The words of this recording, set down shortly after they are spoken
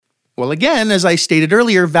Well, again, as I stated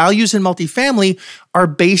earlier, values in multifamily are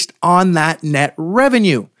based on that net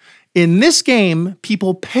revenue. In this game,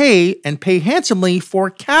 people pay and pay handsomely for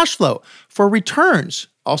cash flow, for returns,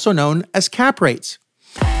 also known as cap rates.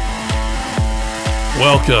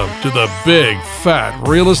 Welcome to the Big Fat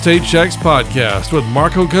Real Estate Checks podcast with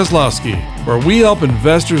Marco Kozlowski, where we help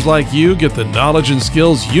investors like you get the knowledge and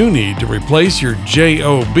skills you need to replace your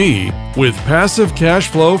JOB with passive cash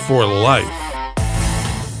flow for life.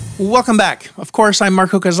 Welcome back. Of course, I'm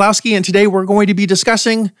Marco Kozlowski, and today we're going to be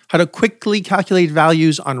discussing how to quickly calculate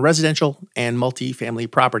values on residential and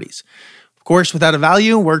multifamily properties. Of course, without a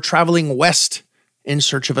value, we're traveling west in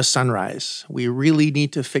search of a sunrise. We really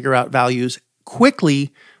need to figure out values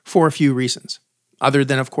quickly for a few reasons, other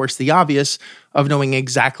than, of course, the obvious of knowing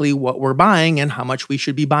exactly what we're buying and how much we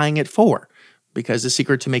should be buying it for, because the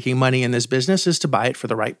secret to making money in this business is to buy it for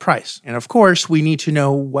the right price. And of course, we need to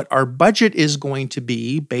know what our budget is going to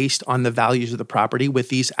be based on the values of the property with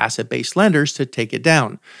these asset-based lenders to take it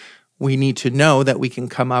down. We need to know that we can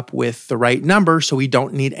come up with the right number so we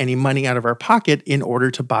don't need any money out of our pocket in order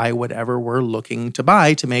to buy whatever we're looking to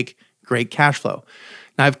buy to make great cash flow.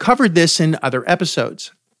 Now, I've covered this in other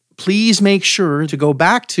episodes. Please make sure to go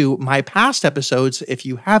back to my past episodes if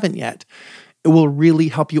you haven't yet. It will really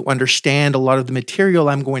help you understand a lot of the material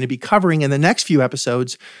I'm going to be covering in the next few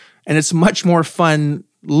episodes. And it's much more fun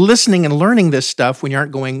listening and learning this stuff when you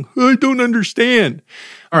aren't going, I don't understand.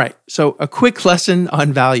 All right, so a quick lesson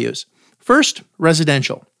on values. First,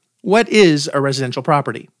 residential. What is a residential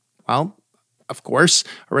property? Well, of course,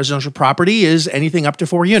 a residential property is anything up to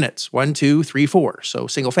 4 units, 1, 2, 3, 4. So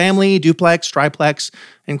single family, duplex, triplex,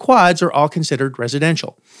 and quads are all considered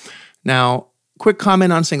residential. Now, quick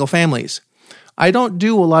comment on single families. I don't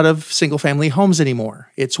do a lot of single-family homes anymore.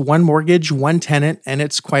 It's one mortgage, one tenant, and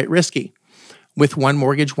it's quite risky. With one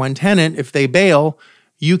mortgage, one tenant, if they bail,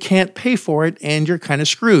 you can't pay for it and you're kind of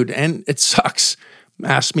screwed, and it sucks.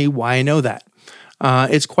 Ask me why I know that.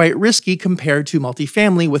 It's quite risky compared to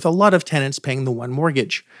multifamily with a lot of tenants paying the one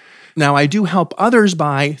mortgage. Now, I do help others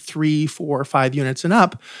buy 3, 4, 5 units and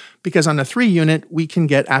up because on a 3-unit, we can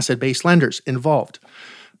get asset-based lenders involved.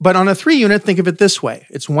 But on a 3-unit, think of it this way.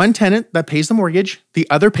 It's one tenant that pays the mortgage, the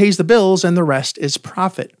other pays the bills, and the rest is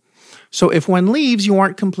profit. So if one leaves, you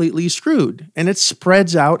aren't completely screwed, and it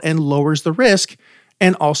spreads out and lowers the risk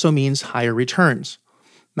and also means higher returns.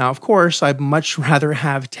 Now, of course, I'd much rather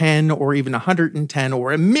have 10 or even 110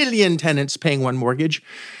 or 1,000,000 tenants paying one mortgage,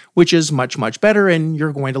 which is much, much better, and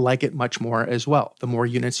you're going to like it much more as well. The more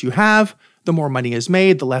units you have, the more money is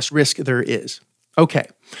made, the less risk there is. Okay.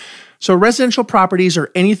 So residential properties are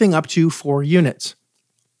anything up to 4 units.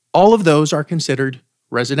 All of those are considered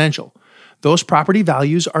residential. Those property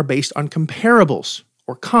values are based on comparables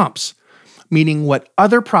or comps, meaning what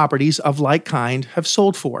other properties of like kind have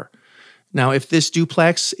sold for. Now, if this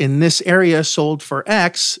duplex in this area sold for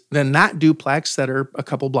X, then that duplex that are a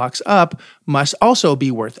couple blocks up must also be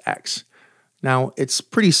worth X. Now, it's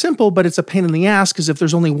pretty simple, but it's a pain in the ass because if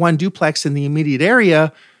there's only one duplex in the immediate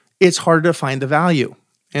area, it's harder to find the value.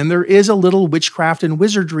 And there is a little witchcraft and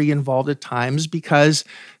wizardry involved at times because,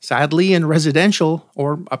 sadly, in residential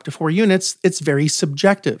or up to 4 units, it's very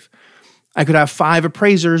subjective. I could have 5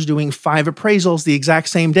 appraisers doing 5 appraisals the exact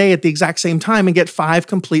same day at the exact same time and get 5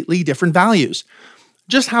 completely different values.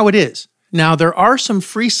 Just how it is. Now, there are some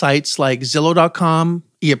free sites like Zillow.com,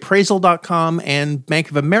 eAppraisal.com, and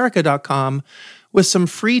BankOfAmerica.com with some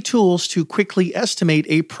free tools to quickly estimate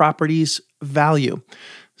a property's value.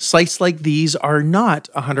 Sites like these are not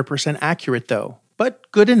 100% accurate though,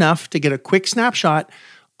 but good enough to get a quick snapshot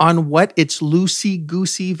on what its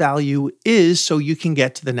loosey-goosey value is so you can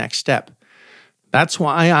get to the next step. That's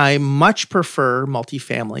why I much prefer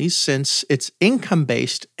multifamilies since it's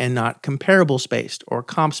income-based and not comparables-based or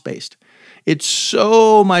comps-based. It's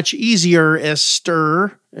so much easier,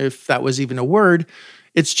 if that was even a word.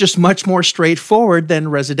 It's just much more straightforward than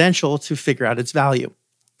residential to figure out its value.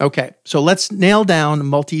 Okay, so let's nail down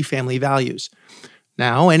multifamily values.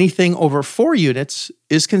 Now, anything over 4 units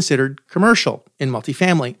is considered commercial in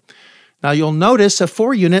multifamily. Now, you'll notice a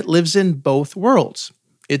 4-unit lives in both worlds.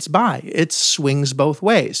 It's bi. It swings both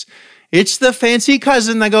ways. It's the fancy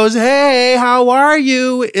cousin that goes, hey, how are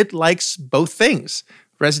you? It likes both things,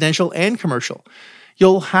 residential and commercial.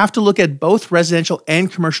 You'll have to look at both residential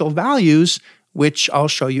and commercial values, which I'll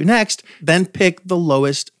show you next, then pick the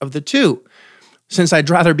lowest of the two. Since I'd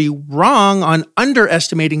rather be wrong on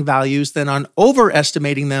underestimating values than on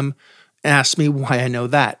overestimating them, ask me why I know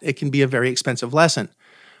that. It can be a very expensive lesson.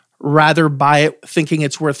 Rather buy it thinking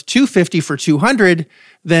it's worth $250 for $200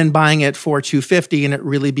 than buying it for $250 and it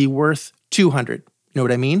really be worth $200. You know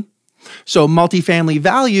what I mean? So multifamily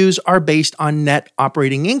values are based on net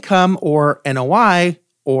operating income, or NOI,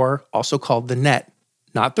 or also called the net.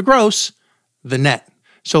 Not the gross, the net.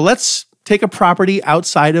 So let's take a property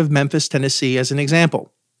outside of Memphis, Tennessee as an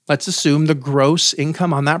example. Let's assume the gross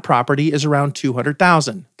income on that property is around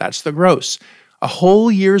 $200,000. That's the gross. A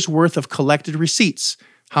whole year's worth of collected receipts.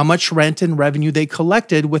 How much rent and revenue they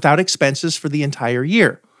collected without expenses for the entire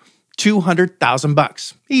year.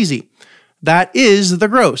 $200,000. Easy. That is the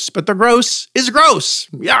gross, but the gross is gross.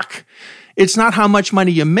 Yuck. It's not how much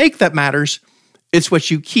money you make that matters. It's what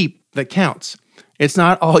you keep that counts. It's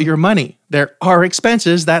not all your money. There are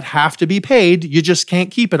expenses that have to be paid. You just can't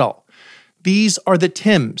keep it all. These are the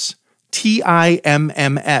TIMS,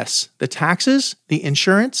 TIMMS, the taxes, the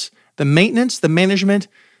insurance, the maintenance, the management,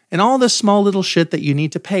 and all the small little shit that you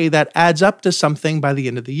need to pay that adds up to something by the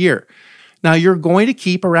end of the year. Now, you're going to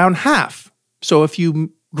keep around half. So if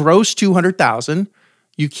you gross $200,000,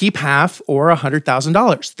 you keep half, or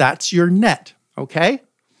 $100,000. That's your net, okay?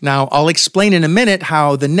 Now, I'll explain in a minute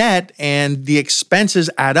how the net and the expenses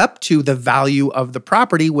add up to the value of the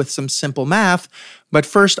property with some simple math. But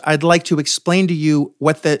first, I'd like to explain to you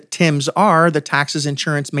what the TIMS are, the taxes,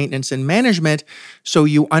 insurance, maintenance, and management, so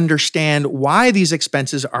you understand why these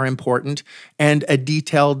expenses are important and a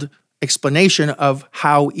detailed explanation of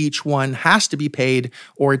how each one has to be paid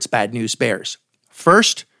or it's bad news bears.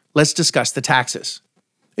 First, let's discuss the taxes.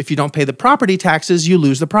 If you don't pay the property taxes, you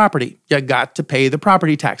lose the property. You got to pay the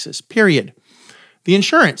property taxes, period. The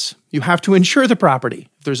insurance, you have to insure the property.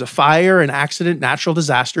 If there's a fire, an accident, natural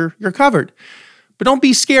disaster, you're covered. But don't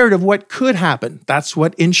be scared of what could happen. That's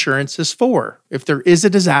what insurance is for. If there is a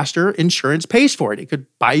disaster, insurance pays for it. It could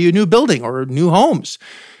buy you a new building or new homes.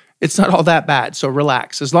 It's not all that bad, so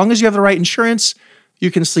relax. As long as you have the right insurance,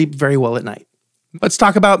 you can sleep very well at night. Let's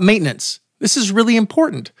talk about maintenance. This is really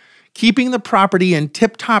important. Keeping the property in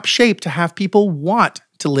tip-top shape to have people want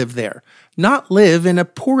to live there, not live in a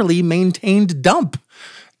poorly maintained dump.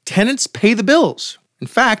 Tenants pay the bills. In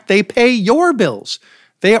fact, they pay your bills.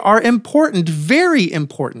 They are important, very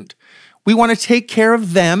important. We want to take care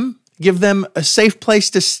of them, give them a safe place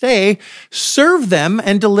to stay, serve them,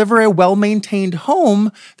 and deliver a well-maintained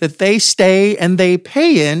home that they stay and they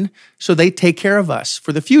pay in so they take care of us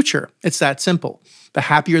for the future. It's that simple. The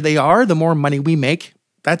happier they are, the more money we make.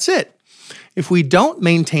 That's it. If we don't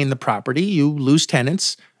maintain the property, you lose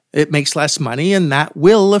tenants, it makes less money, and that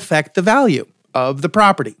will affect the value of the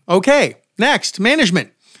property. Okay, next,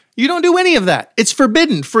 management. You don't do any of that. It's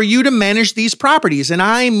forbidden for you to manage these properties, and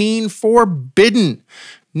I mean forbidden.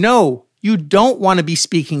 No, you don't want to be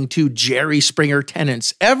speaking to Jerry Springer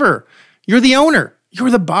tenants ever. You're the owner.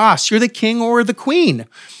 You're the boss. You're the king or the queen.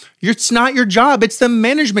 It's not your job. It's the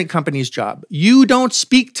management company's job. You don't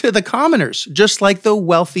speak to the commoners, just like the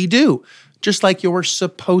wealthy do, just like you're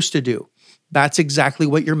supposed to do. That's exactly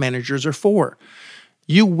what your managers are for.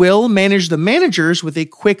 You will manage the managers with a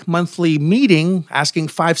quick monthly meeting, asking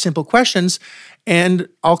 5 simple questions, and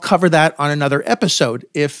I'll cover that on another episode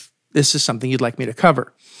if this is something you'd like me to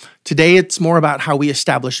cover. Today, it's more about how we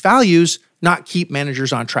establish values, not keep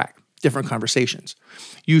managers on track. Different conversations.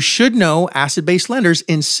 You should know asset-based lenders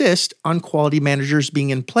insist on quality managers being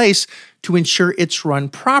in place to ensure it's run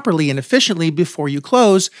properly and efficiently before you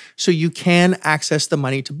close so you can access the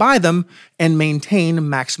money to buy them and maintain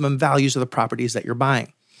maximum values of the properties that you're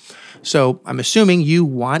buying. So I'm assuming you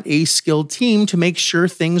want a skilled team to make sure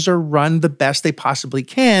things are run the best they possibly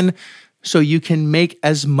can so you can make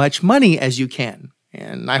as much money as you can.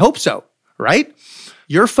 And I hope so, right?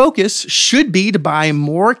 Your focus should be to buy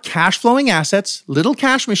more cash-flowing assets, little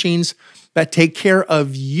cash machines that take care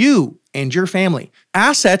of you and your family.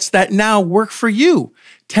 Assets that now work for you.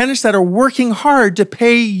 Tenants that are working hard to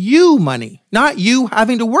pay you money, not you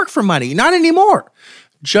having to work for money. Not anymore.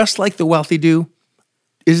 Just like the wealthy do.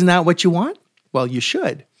 Isn't that what you want? Well, you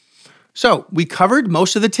should. So we covered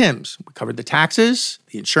most of the TIMS. We covered the taxes,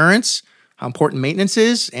 the insurance, how important maintenance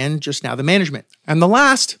is, and just now the management. And the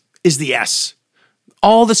last is the S.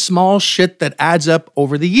 All the small shit that adds up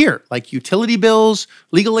over the year, like utility bills,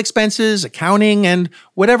 legal expenses, accounting, and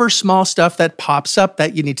whatever small stuff that pops up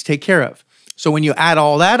that you need to take care of. So when you add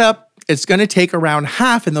all that up, it's going to take around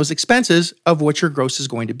half in those expenses of what your gross is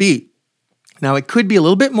going to be. Now, it could be a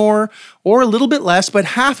little bit more or a little bit less, but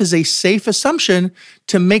half is a safe assumption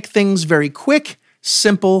to make things very quick,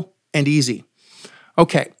 simple, and easy.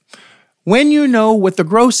 Okay. When you know what the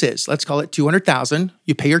gross is, let's call it $200,000,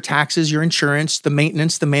 you pay your taxes, your insurance, the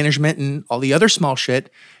maintenance, the management, and all the other small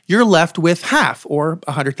shit, you're left with half or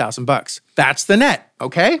 $100,000. That's the net,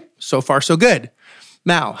 okay? So far, so good.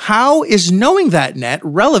 Now, how is knowing that net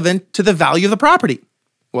relevant to the value of the property?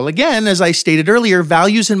 Well, again, as I stated earlier,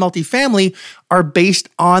 values in multifamily are based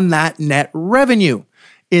on that net revenue.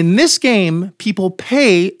 In this game, people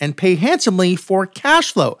pay and pay handsomely for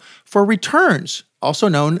cash flow, for returns, also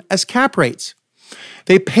known as cap rates.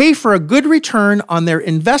 They pay for a good return on their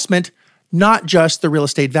investment, not just the real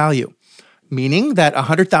estate value, meaning that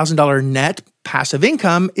 $100,000 net passive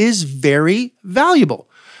income is very valuable.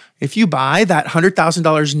 If you buy that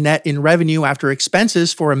 $100,000 net in revenue after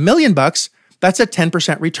expenses for $1 million, that's a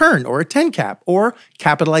 10% return or a 10 cap or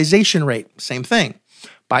capitalization rate, same thing.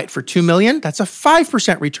 Buy it for $2 million, that's a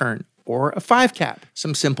 5% return or a 5 cap.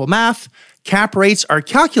 Some simple math. Cap rates are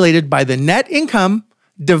calculated by the net income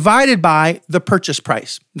divided by the purchase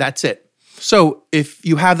price. That's it. So if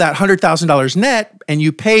you have that $100,000 net and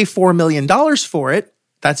you pay $4 million for it,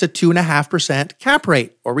 that's a 2.5% cap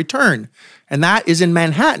rate or return. And that is in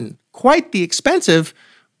Manhattan. Quite the expensive,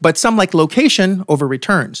 but some like location over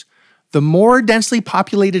returns. The more densely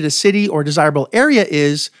populated a city or desirable area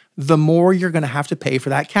is, the more you're going to have to pay for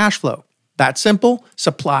that cash flow. That's simple,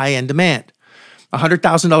 supply and demand.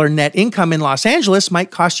 $100,000 net income in Los Angeles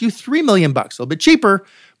might cost you $3 million, a little bit cheaper,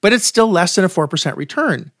 but it's still less than a 4%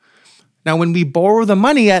 return. Now, when we borrow the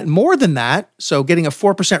money at more than that, so getting a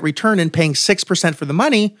 4% return and paying 6% for the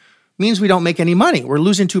money means we don't make any money. We're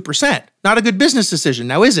losing 2%. Not a good business decision,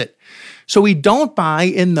 now is it? So we don't buy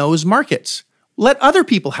in those markets. Let other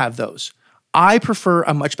people have those. I prefer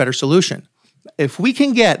a much better solution. If we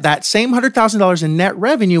can get that same $100,000 in net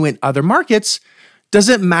revenue in other markets, does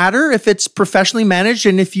it matter if it's professionally managed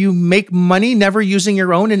and if you make money never using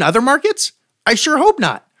your own in other markets? I sure hope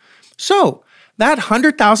not. So that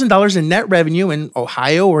 $100,000 in net revenue in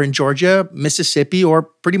Ohio or in Georgia, Mississippi, or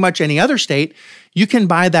pretty much any other state, you can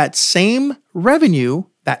buy that same revenue,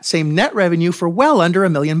 that same net revenue for well under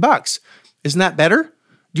 $1 million. Isn't that better?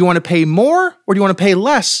 Do you want to pay more or do you want to pay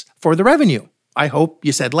less for the revenue? I hope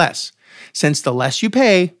you said less. Since the less you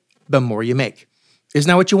pay, the more you make. Isn't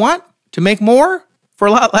that what you want? To make more for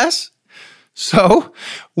a lot less? So,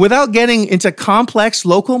 without getting into complex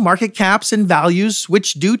local market caps and values,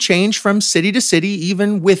 which do change from city to city,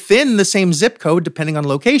 even within the same zip code, depending on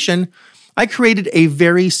location, I created a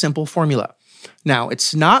very simple formula. Now,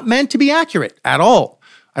 it's not meant to be accurate at all.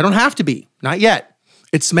 I don't have to be, not yet.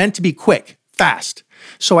 It's meant to be quick, fast.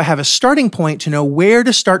 So I have a starting point to know where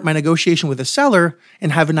to start my negotiation with a seller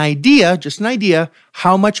and have an idea, just an idea,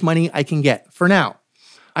 how much money I can get for now.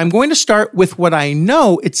 I'm going to start with what I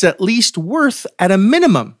know it's at least worth at a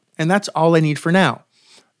minimum, and that's all I need for now.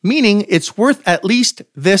 Meaning it's worth at least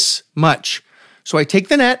this much. So I take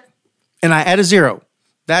the net and I add a zero.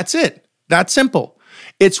 That's it. That's simple.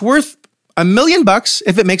 It's worth $1 million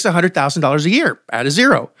if it makes $100,000 a year. Add a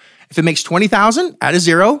zero. If it makes $20,000, add a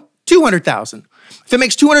zero. $200,000. If it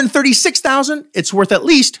makes $236,000, it's worth at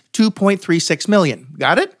least $2.36 million.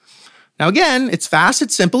 Got it? Now again, it's fast,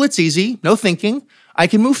 it's simple, it's easy, no thinking. I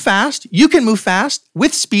can move fast, you can move fast.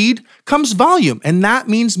 With speed comes volume, and that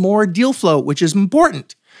means more deal flow, which is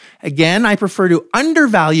important. Again, I prefer to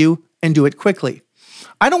undervalue and do it quickly.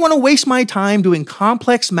 I don't want to waste my time doing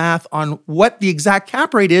complex math on what the exact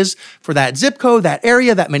cap rate is for that zip code, that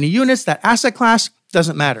area, that many units, that asset class.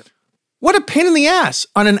 Doesn't matter. What a pain in the ass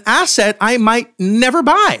on an asset I might never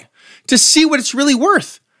buy to see what it's really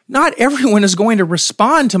worth. Not everyone is going to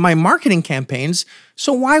respond to my marketing campaigns,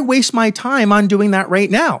 so why waste my time on doing that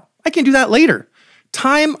right now? I can do that later.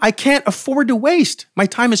 Time I can't afford to waste. My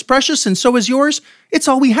time is precious and so is yours. It's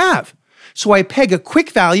all we have. So I peg a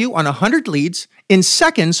quick value on 100 leads in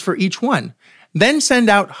seconds for each one, then send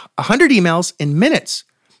out 100 emails in minutes,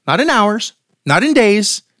 not in hours, not in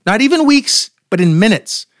days, not even weeks, but in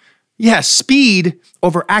minutes. Yes, speed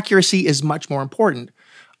over accuracy is much more important.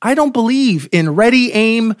 I don't believe in ready,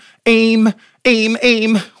 aim.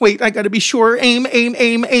 Wait, I gotta be sure. Aim,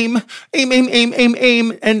 and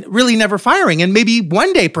really never firing. And maybe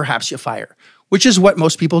one day perhaps you fire, which is what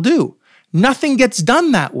most people do. Nothing gets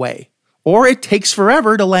done that way, or it takes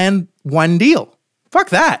forever to land one deal. Fuck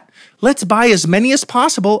that. Let's buy as many as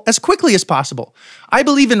possible, as quickly as possible. I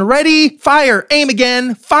believe in ready, fire, aim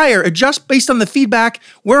again, fire, adjust based on the feedback.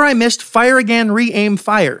 Where I missed, fire again, re-aim,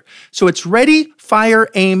 fire. So it's ready, fire,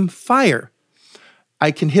 aim, fire.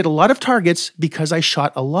 I can hit a lot of targets because I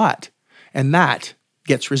shot a lot, and that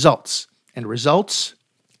gets results, and results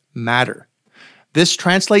matter. This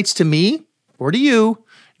translates to me, or to you,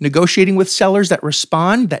 negotiating with sellers that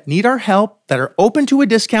respond, that need our help, that are open to a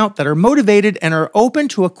discount, that are motivated, and are open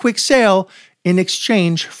to a quick sale in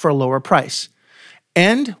exchange for a lower price.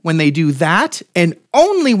 And when they do that, and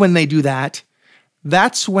only when they do that,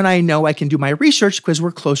 that's when I know I can do my research because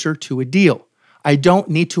we're closer to a deal. I don't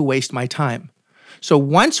need to waste my time. So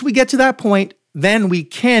once we get to that point, then we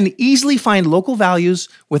can easily find local values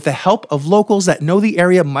with the help of locals that know the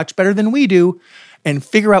area much better than we do and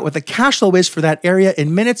figure out what the cash flow is for that area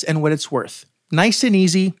in minutes and what it's worth. Nice and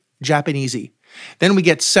easy, Japanesey. Then we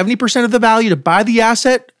get 70% of the value to buy the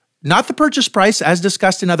asset, not the purchase price, as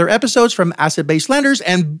discussed in other episodes from asset-based lenders,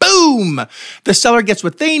 and boom! The seller gets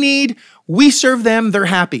what they need, we serve them, they're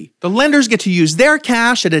happy. The lenders get to use their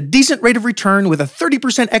cash at a decent rate of return with a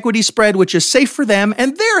 30% equity spread, which is safe for them,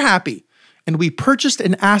 and they're happy. And we purchased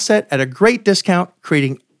an asset at a great discount,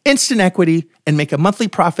 creating instant equity and make a monthly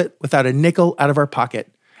profit without a nickel out of our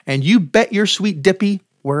pocket. And you bet your sweet dippy,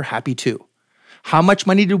 we're happy too. How much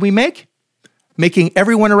money did we make? Making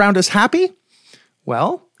everyone around us happy?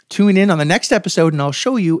 Well, tune in on the next episode and I'll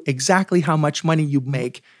show you exactly how much money you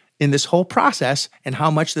make in this whole process and how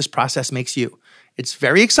much this process makes you. It's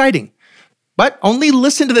very exciting. But only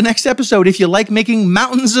listen to the next episode if you like making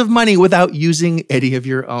mountains of money without using any of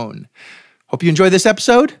your own. Hope you enjoy this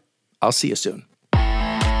episode. I'll see you soon.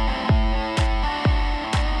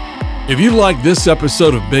 If you like this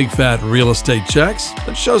episode of Big Fat Real Estate Checks,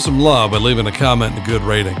 then show some love by leaving a comment and a good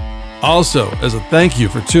rating. Also, as a thank you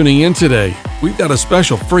for tuning in today, we've got a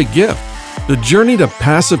special free gift. The journey to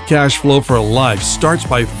passive cash flow for life starts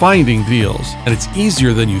by finding deals, and it's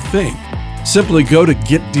easier than you think. Simply go to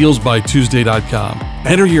getdealsbytuesday.com,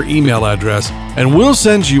 enter your email address, and we'll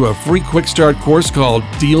send you a free quick start course called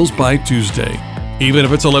Deals by Tuesday. Even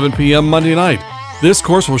if it's 11 p.m. Monday night, this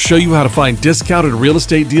course will show you how to find discounted real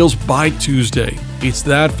estate deals by Tuesday. It's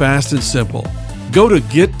that fast and simple. Go to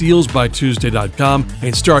getdealsbytuesday.com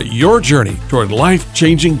and start your journey toward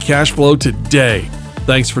life-changing cash flow today.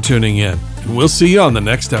 Thanks for tuning in, and we'll see you on the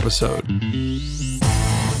next episode.